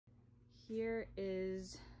Here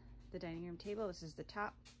is the dining room table. This is the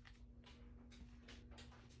top.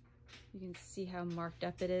 You can see how marked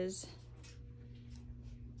up it is.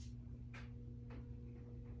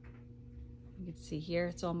 You can see here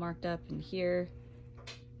it's all marked up, and here,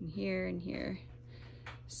 and here, and here.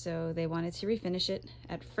 So they wanted to refinish it.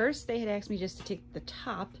 At first they had asked me just to take the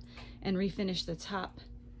top and refinish the top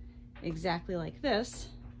exactly like this,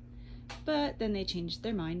 but then they changed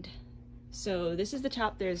their mind. So this is the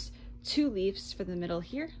top. There's 2 leaves for the middle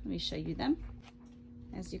here. Let me show you them.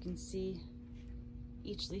 As you can see,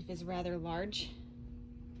 each leaf is rather large,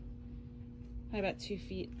 probably about 2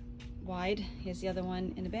 feet wide. Here's the other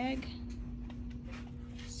one in a bag.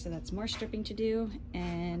 So that's more stripping to do.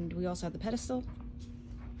 And we also have the pedestal.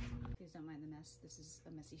 Please don't mind the mess. This is a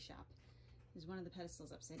messy shop. There's one of the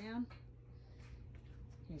pedestals upside down.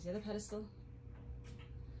 Here's the other pedestal.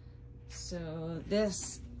 So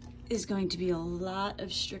this is going to be a lot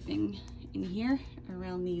of stripping in here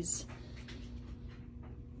around these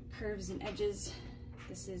curves and edges.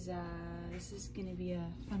 This is gonna be a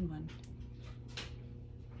fun one.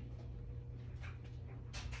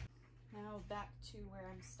 Now back to where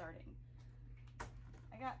I'm starting.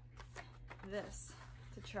 I got this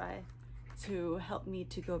to try to help me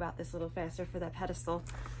to go about this a little faster for that pedestal.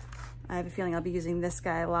 I have a feeling I'll be using this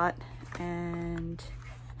guy a lot, and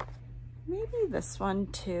maybe this one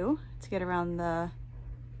too, to get around the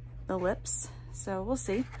lips. So we'll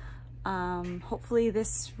see. Hopefully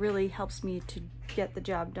this really helps me to get the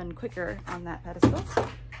job done quicker on that pedestal.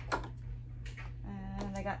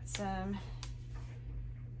 And I got some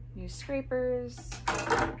new scrapers.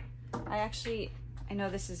 I know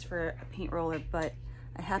this is for a paint roller, but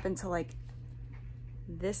I happen to like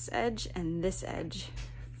this edge and this edge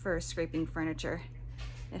for scraping furniture.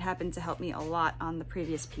 It happened to help me a lot on the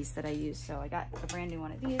previous piece that I used. So I got a brand new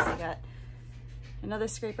one of these. I got another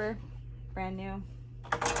scraper, brand new.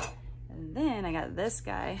 And then I got this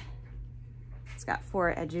guy. It's got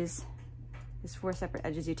 4 edges. There's 4 separate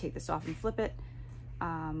edges. You take this off and flip it.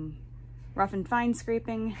 Rough and fine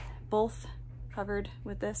scraping, both covered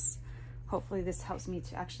with this. Hopefully this helps me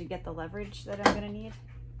to actually get the leverage that I'm gonna need.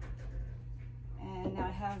 And now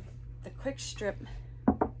I have the quick strip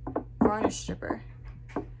varnish stripper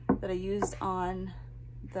that I used on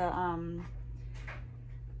the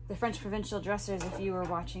French provincial dressers, if you were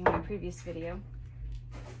watching my previous video.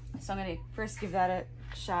 So I'm gonna first give that a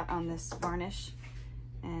shot on this varnish.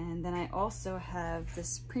 And then I also have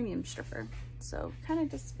this premium stripper. So kind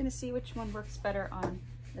of just gonna see which one works better on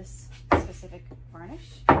this specific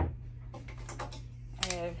varnish. I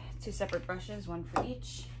have 2 separate brushes, one for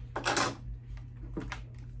each.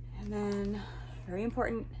 And then, very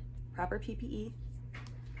important, proper PPE,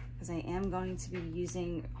 because I am going to be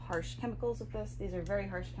using harsh chemicals with this. These are very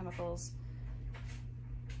harsh chemicals.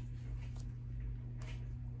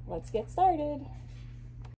 Let's get started.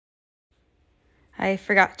 I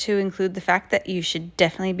forgot to include the fact that you should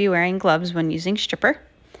definitely be wearing gloves when using stripper.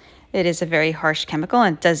 It is a very harsh chemical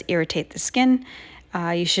and it does irritate the skin.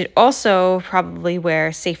 You should also probably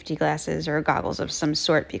wear safety glasses or goggles of some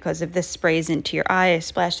sort, because if this sprays into your eye, it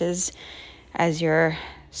splashes as you're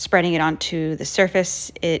spreading it onto the surface,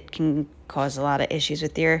 it can cause a lot of issues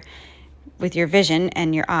with your vision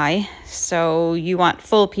and your eye. So you want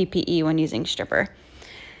full PPE when using stripper.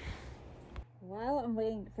 While I'm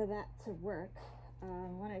waiting for that to work, I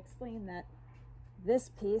want to explain that this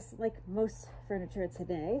piece, like most furniture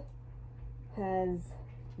today, has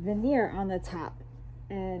veneer on the top.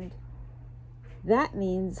 And that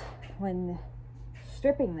means when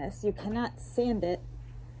stripping this, you cannot sand it.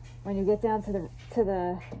 When you get down to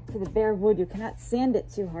the bare wood, you cannot sand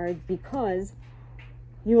it too hard, because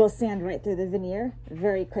you will sand right through the veneer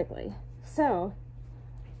very quickly. So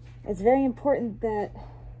it's very important that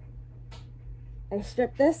I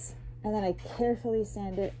strip this and then I carefully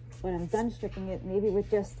sand it when I'm done stripping it, maybe with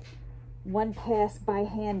just one pass by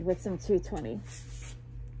hand with some 220.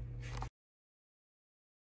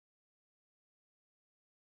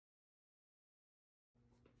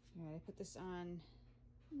 All right, I put this on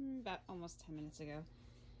about almost 10 minutes ago.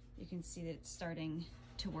 You can see that it's starting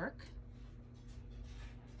to work.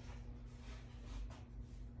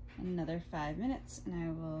 Another 5 minutes and I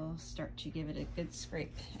will start to give it a good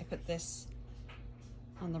scrape. I put this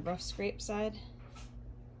on the rough scrape side,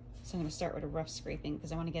 so I'm going to start with a rough scraping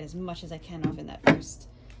because I want to get as much as I can off in that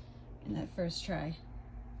first try.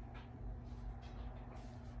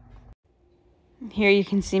 Here you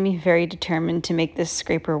can see me very determined to make this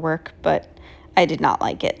scraper work, but I did not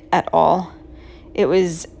like it at all. It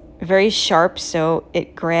was very sharp, so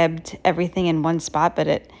it grabbed everything in one spot, but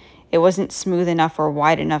it it wasn't smooth enough or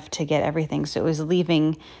wide enough to get everything. So it was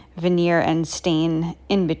leaving veneer and stain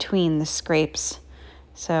in between the scrapes.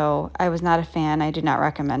 So I was not a fan. I do not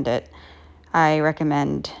recommend it. I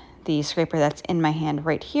recommend the scraper that's in my hand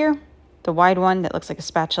right here, the wide one that looks like a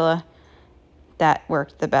spatula. That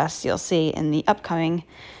worked the best. You'll see in the upcoming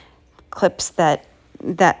clips that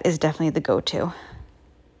is definitely the go-to.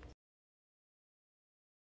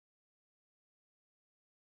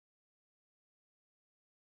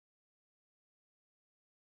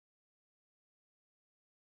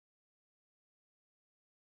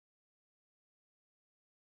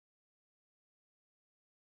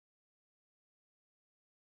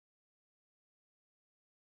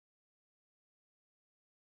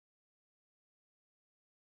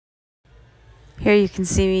 Here you can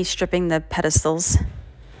see me stripping the pedestals.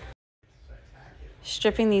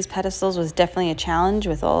 Stripping these pedestals was definitely a challenge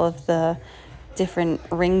with all of the different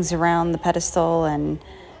rings around the pedestal and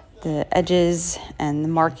the edges and the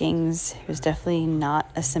markings. It was definitely not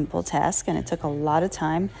a simple task, and it took a lot of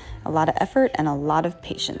time, a lot of effort, and a lot of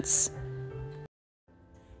patience.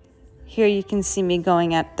 Here you can see me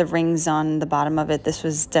going at the rings on the bottom of it. This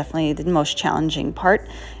was definitely the most challenging part,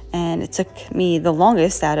 and it took me the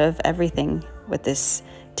longest out of everything with this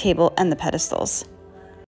table and the pedestals.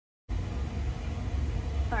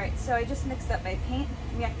 All right, so I just mixed up my paint.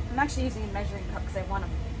 I'm actually using a measuring cup because I want a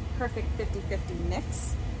perfect 50-50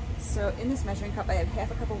 mix. So in this measuring cup, I have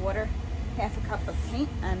half a cup of water, half a cup of paint.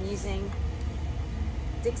 I'm using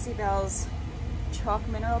Dixie Belle's chalk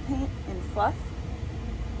mineral paint in fluff.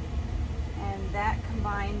 And that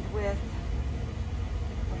combined with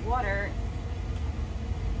the water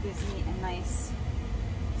gives me a nice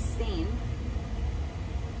stain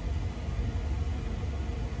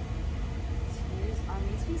to use on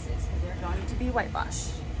these pieces because they're going to be whitewashed.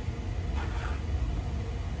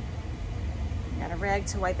 Got a rag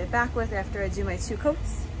to wipe it back with after I do my 2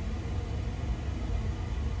 coats.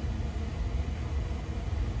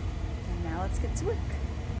 And now let's get to work.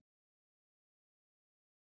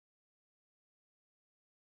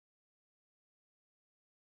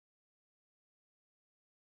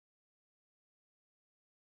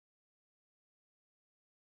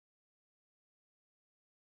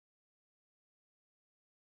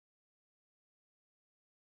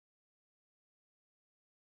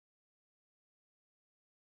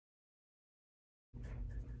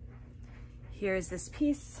 Here's this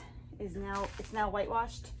piece. It's now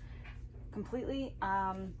whitewashed completely.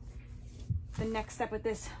 The next step with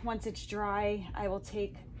this, once it's dry, I will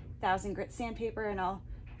take 1000 grit sandpaper and I'll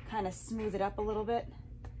kind of smooth it up a little bit,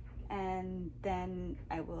 and then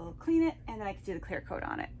I will clean it, and then I can do the clear coat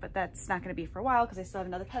on it. But that's not going to be for a while because I still have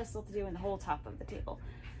another pedestal to do and the whole top of the table.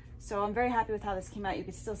 So I'm very happy with how this came out. You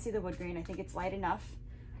can still see the wood grain. I think it's light enough,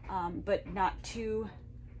 but not too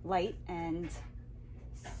light, and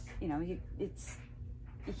you know, you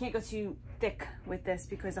can't go too thick with this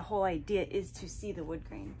because the whole idea is to see the wood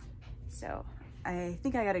grain. So I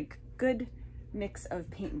think I got a good mix of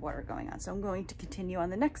paint and water going on. So I'm going to continue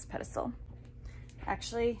on the next pedestal.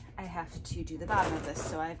 Actually, I have to do the bottom of this.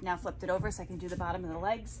 So I've now flipped it over so I can do the bottom of the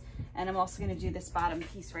legs. And I'm also going to do this bottom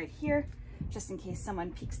piece right here, just in case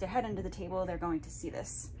someone peeks their head under the table, they're going to see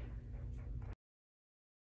this.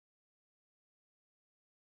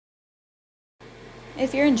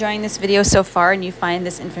 If you're enjoying this video so far and you find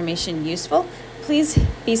this information useful, please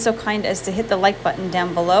be so kind as to hit the like button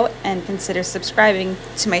down below and consider subscribing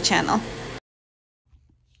to my channel.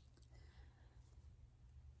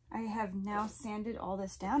 I have now sanded all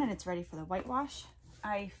this down and it's ready for the whitewash.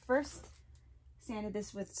 I first sanded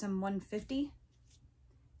this with some 150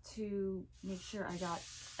 to make sure I got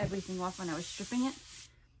everything off when I was stripping it.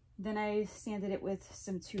 Then I sanded it with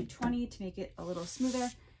some 220 to make it a little smoother.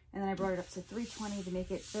 And then I brought it up to 320 to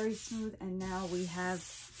make it very smooth. And now we have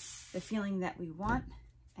the feeling that we want.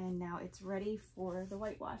 And now it's ready for the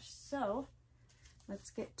whitewash. So let's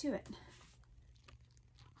get to it.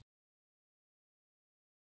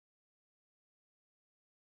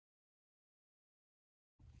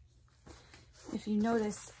 If you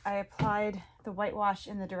notice, I applied the whitewash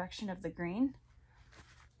in the direction of the grain.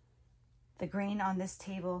 The grain on this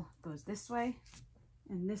table goes this way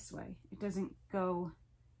and this way. It doesn't go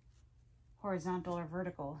horizontal or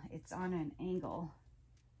vertical. It's on an angle,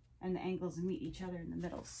 and the angles meet each other in the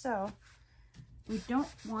middle. So we don't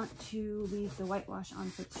want to leave the whitewash on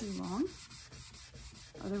for too long.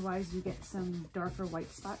 Otherwise you get some darker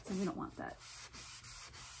white spots, and we don't want that.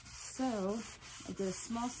 So I did a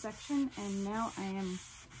small section, and now I am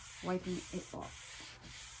wiping it off.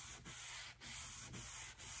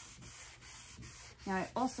 Now I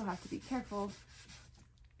also have to be careful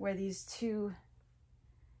where these two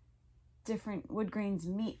different wood grains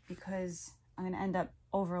meet, because I'm going to end up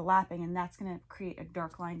overlapping, and that's going to create a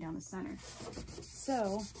dark line down the center.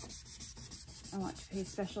 So I want to pay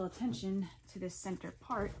special attention to this center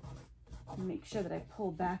part and make sure that I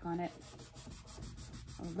pull back on it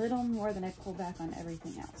a little more than I pull back on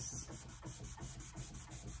everything else.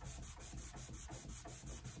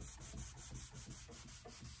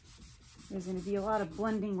 There's going to be a lot of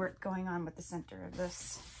blending work going on with the center of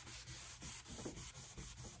this.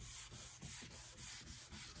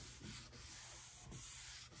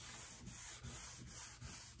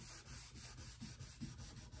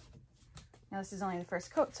 Now this is only the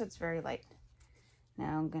first coat, so it's very light.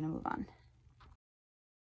 Now I'm going to move on.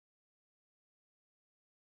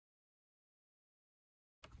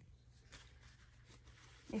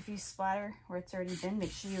 If you splatter where it's already been,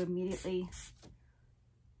 make sure you immediately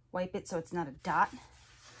wipe it so it's not a dot,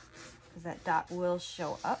 because that dot will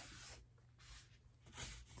show up.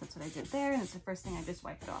 That's what I did there, and it's the first thing I just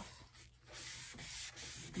wiped off.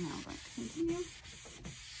 Now I'm going to continue.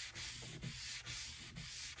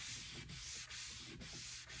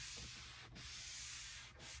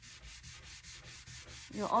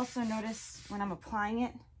 You'll also notice when I'm applying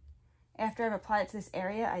it, after I've applied it to this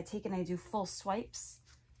area, I take and I do full swipes,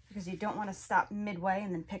 because you don't want to stop midway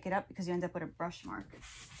and then pick it up, because you end up with a brush mark.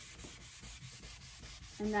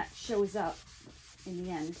 And that shows up in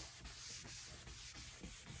the end.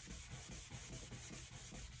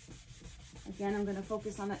 Again, I'm going to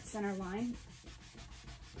focus on that center line.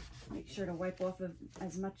 Make sure to wipe off of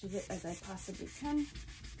as much of it as I possibly can.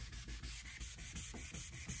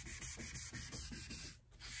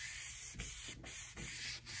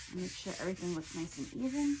 Make sure everything looks nice and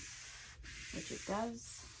even, which it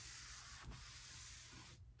does.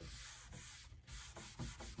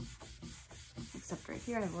 Except right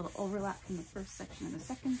here, I have a little overlap from the first section and the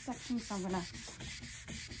second section, so I'm gonna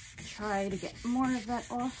try to get more of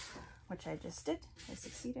that off, which I just did. I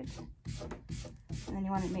succeeded. And then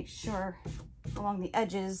you want to make sure along the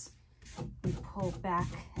edges you pull back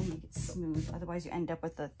and make it smooth, otherwise you end up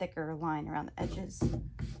with a thicker line around the edges. So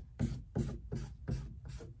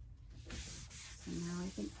now I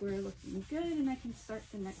think we're looking good, and I can start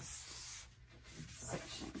the next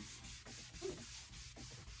section.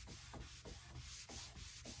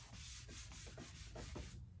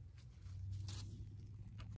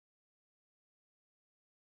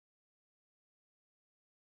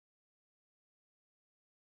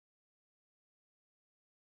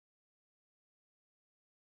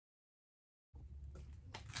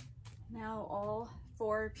 Now all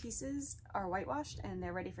 4 pieces are whitewashed and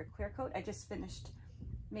they're ready for clear coat. I just finished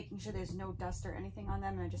making sure there's no dust or anything on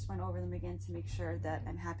them, and I just went over them again to make sure that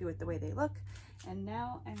I'm happy with the way they look. And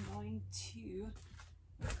now I'm going to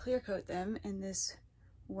clear coat them in this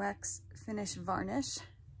wax finish varnish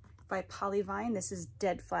by Polyvine. This is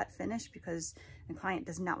dead flat finish because the client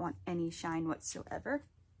does not want any shine whatsoever.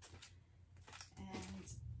 And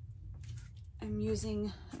I'm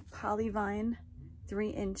using Polyvine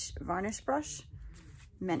 3-inch varnish brush,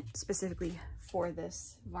 meant specifically for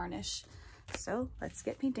this varnish. So let's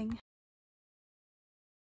get painting.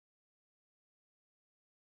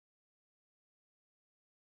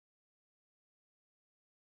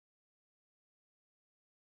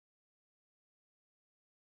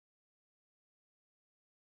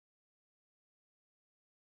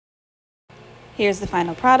 Here's the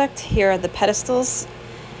final product. Here are the pedestals.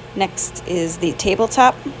 Next is the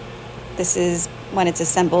tabletop. This is when it's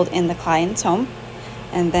assembled in the client's home.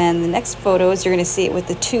 And then the next photos, you're going to see it with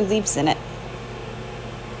the 2 leaves in it.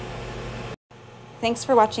 Thanks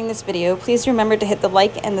for watching this video. Please remember to hit the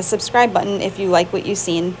like and the subscribe button if you like what you've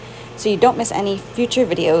seen, so you don't miss any future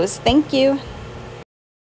videos. Thank you.